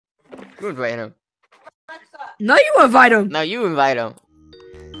You invite him. No, you invite him. No, you invite him.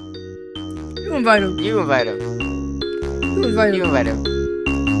 You invite him. You invite him. You invite You him. invite him.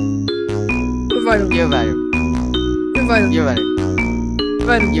 You invite him. You invite him. You invite him. You invite him.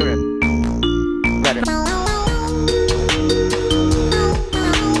 Invite him. You invite him. Invite him.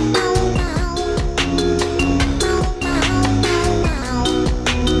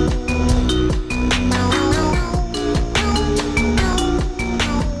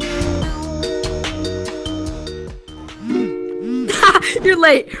 You're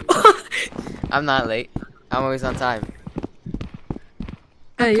late. I'm not late. I'm always on time.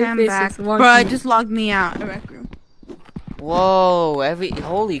 Hey, Okay, your I'm face back. is Bro, wonky. it just logged me out. The rec room. Whoa,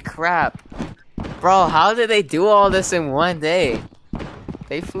 holy crap. Bro, how did they do all this in one day?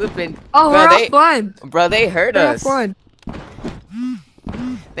 They flipping. Oh, bro, we're they, offline. Bro, they hurt We're us. offline.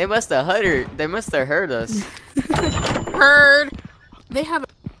 They must have hurt us. Heard. They have.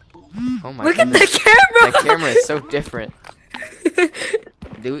 Oh my Look at goodness. the camera. The camera is so different.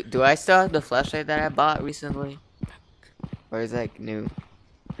 Do I still have the flashlight that I bought recently? Or is that new?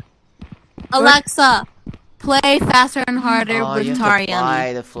 Alexa, play faster and harder Oh, with you have to Tariani.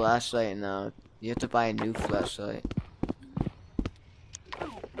 buy the flashlight now. You have to buy a new flashlight.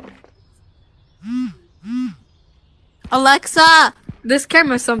 Alexa, This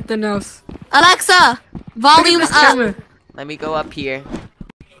camera's something else. Alexa, volume Look at this up. camera. Let me go up here.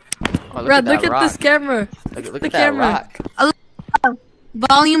 Oh, Brad, that look at rock. this camera. Look the at that camera. rock.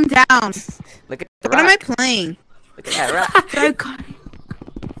 Volume down. Look at the What am I rock. playing? Look at that rock.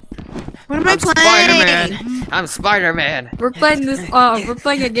 What am I I'm playing? Spider-Man. I'm Spider-Man. We're playing this. We're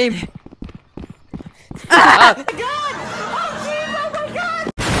playing a game. Ah.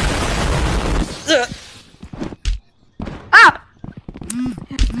 Ah!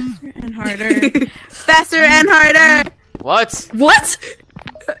 And harder. Faster and harder. What? What?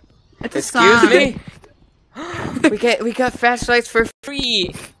 It's a Excuse song. me? we got flashlights for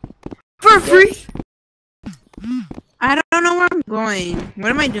free. For free? I don't know where I'm going. What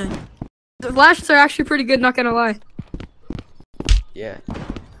am I doing? The flashes are actually pretty good, not gonna lie. Yeah.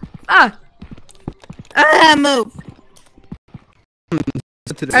 Ah! Move.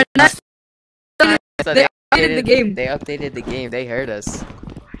 And that's So They updated the game. They updated the game. They hurt us.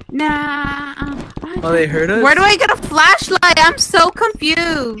 Nah. Oh, they heard us? Where do I get a flashlight? I'm so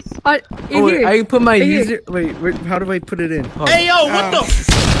confused. Oh, wait, here. I put my Right here. user. Wait, how do I put it in? Hold Hey on. yo, what the?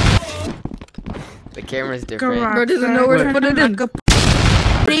 The camera's different. Bro doesn't know where to put it in. How do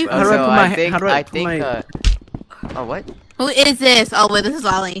I So put my? I think, how do I put my? oh, what? Who is this? Oh wait, this is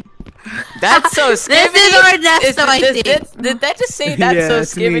Ollie. That's so skibbity. This is Ernesto, I think. Did that just say that's Yeah, so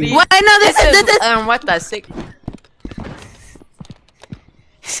it's me. skibbity? What? No, this is. What the sick?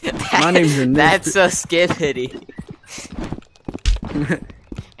 My name's Ernesto. That's so skibbity.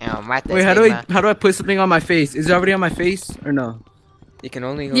 What the Wait, sigma? how do I put something on my face? Is it already on my face or no? You can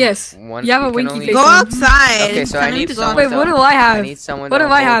only hold Yes. one. You have a can winky only- face. Go outside. Okay, so I Tell him need to go someone. Wait, what do I have? I need someone What to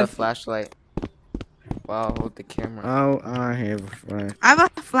do I hold have? the flashlight. Wow, hold the camera. Oh, I have a flash. I have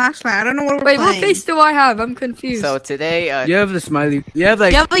a flashlight. I don't know what we're Wait, what playing. face do I have? I'm confused. So today, You have the smiley. You have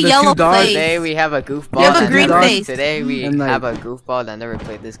like You have a the yellow two dogs. face. today we have a goofball. You have a that green never- face. Today we And, like- have a goofball that never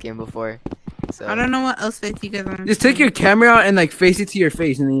played this game before. So I don't know what else face you guys want. Just take your camera out and like face it to your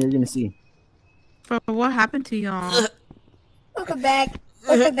face, and then you're gonna see. Bro, what happened to y'all? Welcome back.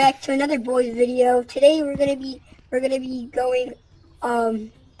 Welcome back to another boys video. Today we're gonna be going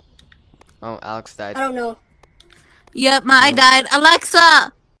Oh, Alex I died. don't know. Yep, I died.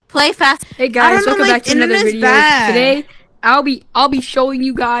 Alexa, play fast. Hey I guys, don't know, welcome my back to another internet's video. bad. Today, I'll be showing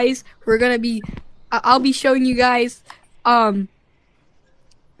you guys. We're gonna be. I'll be showing you guys. I'll be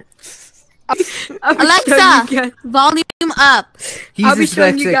Alexa, showing you guys- volume up. He's I'll be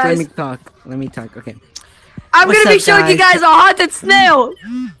showing you dyslexic. guys- Let me talk. Let me talk. Okay. I'm What's gonna be up, showing you guys? guys a haunted snail.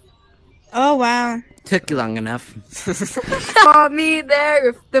 Oh wow. Took you long enough. Saw me there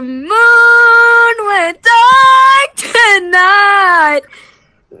if the moon went dark tonight.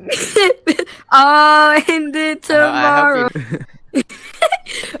 Oh, into tomorrow.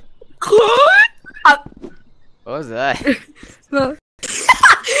 What was that? Well,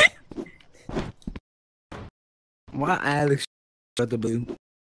 Why Alex? Shut the blue.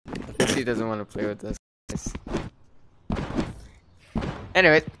 She doesn't want to play with us.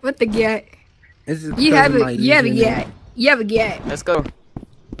 Anyway, what the guy? This is You because have of a my you have a username. guy. You have a guy. let's go.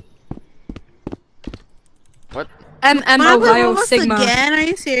 What? MMO Ohio Roblox Sigma. again? Are you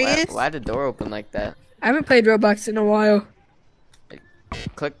Why, serious? why the door open like that? I haven't played Roblox in a while.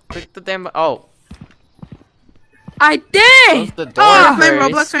 Click the damn. Oh, I close did. the door Ah! My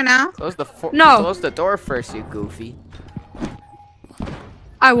first. Roblox right now? Close the No. Close the door first, you goofy.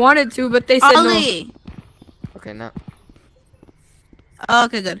 I wanted to, but they said no. Ollie. Okay, now. Oh,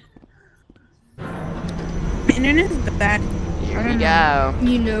 okay, good. My internet is bad. Here we go.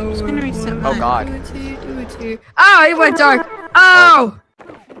 You know. It's gonna reset Oh mine. god. Do it to you, do it to you. Oh, it went dark. Oh.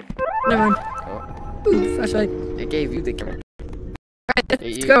 Never mind. Oh, Ooh, flashlight. it gave you the camera. Let's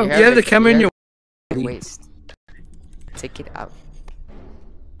You- go. you You have the camera in your. waist. Take it out.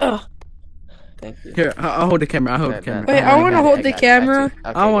 Ugh. Thank you. Here, I'll hold the camera. I'll hold the camera. Wait, I wanna got it, hold I the got it, camera. got you.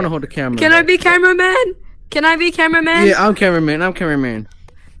 Okay, I want to yeah. hold the camera. Can I be cameraman? Can I be cameraman? Yeah, I'm cameraman. I'm cameraman.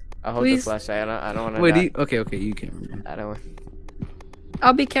 I'll hold Please. the flashlight. I don't want to. Wait, okay, you cameraman. I don't.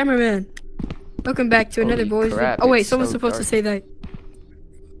 I'll be cameraman. Welcome back to another Holy boys. crap, Oh wait, it's someone's so supposed to dark. say that.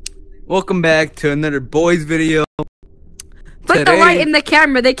 Welcome back to another boys video. Put the Today- light in the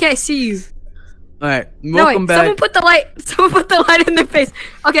camera. They can't see you. All right, No, welcome wait, back. someone put the light. Someone put the light in their face.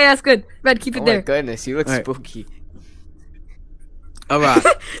 Okay, that's good. Red, keep it Oh my there. goodness, you look Alright. spooky. All right,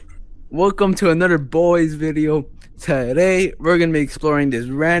 welcome to another boys video. Today we're gonna be exploring this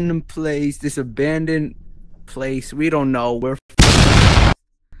random place, this abandoned place. We don't know. We're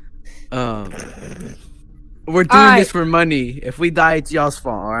doing Alright. this for money. If we die, it's y'all's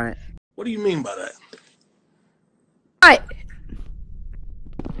fault. All right. What do you mean by that? Alright.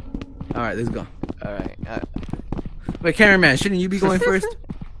 All right, let's go. All right. Wait, cameraman, shouldn't you be going first?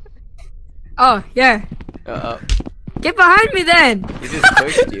 Oh yeah. Get behind me then. He just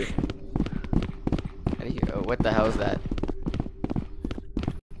pushed you. How do you? What the hell is that?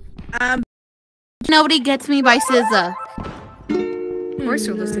 Nobody gets me by SZA. We're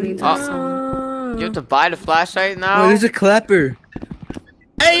still listening to Oh. the song. You have to buy the flashlight Oh, now. there's a clapper.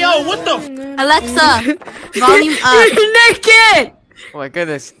 Hey yo, what the? Alexa, volume up. You're naked. Oh my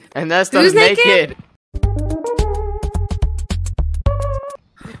goodness. And that's Who's the naked.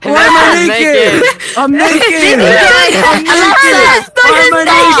 And Why am I that's naked? I'm naked. Alexa, Why am I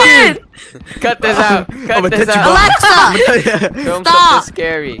naked? Cut this out. I'm Cut gonna this touch out. Alexa, Film Stop. something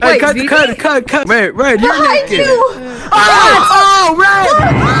scary. Hey, Wait, cut, VJ? cut. Red, you're naked.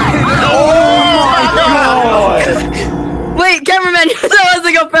 Wait, cameraman, you're supposed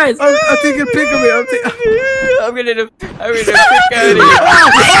to go first. I'm taking a pic of it. I'm gonna freak out of here.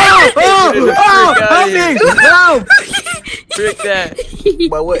 Help me! Help! Freak that.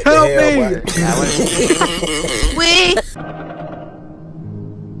 But what Help the hell, me! man? I wanna- we.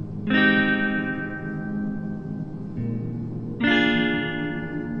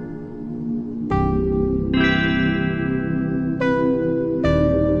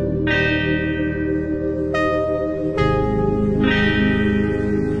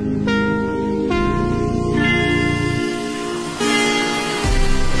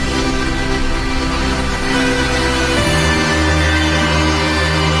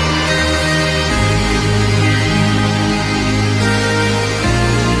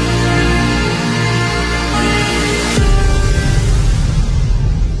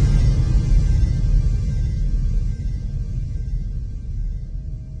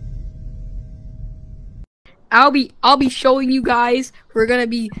 I'll be showing you guys. We're gonna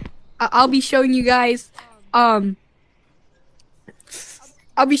be. I'll be showing you guys. I'll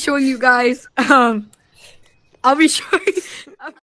be showing you guys. I'll be showing.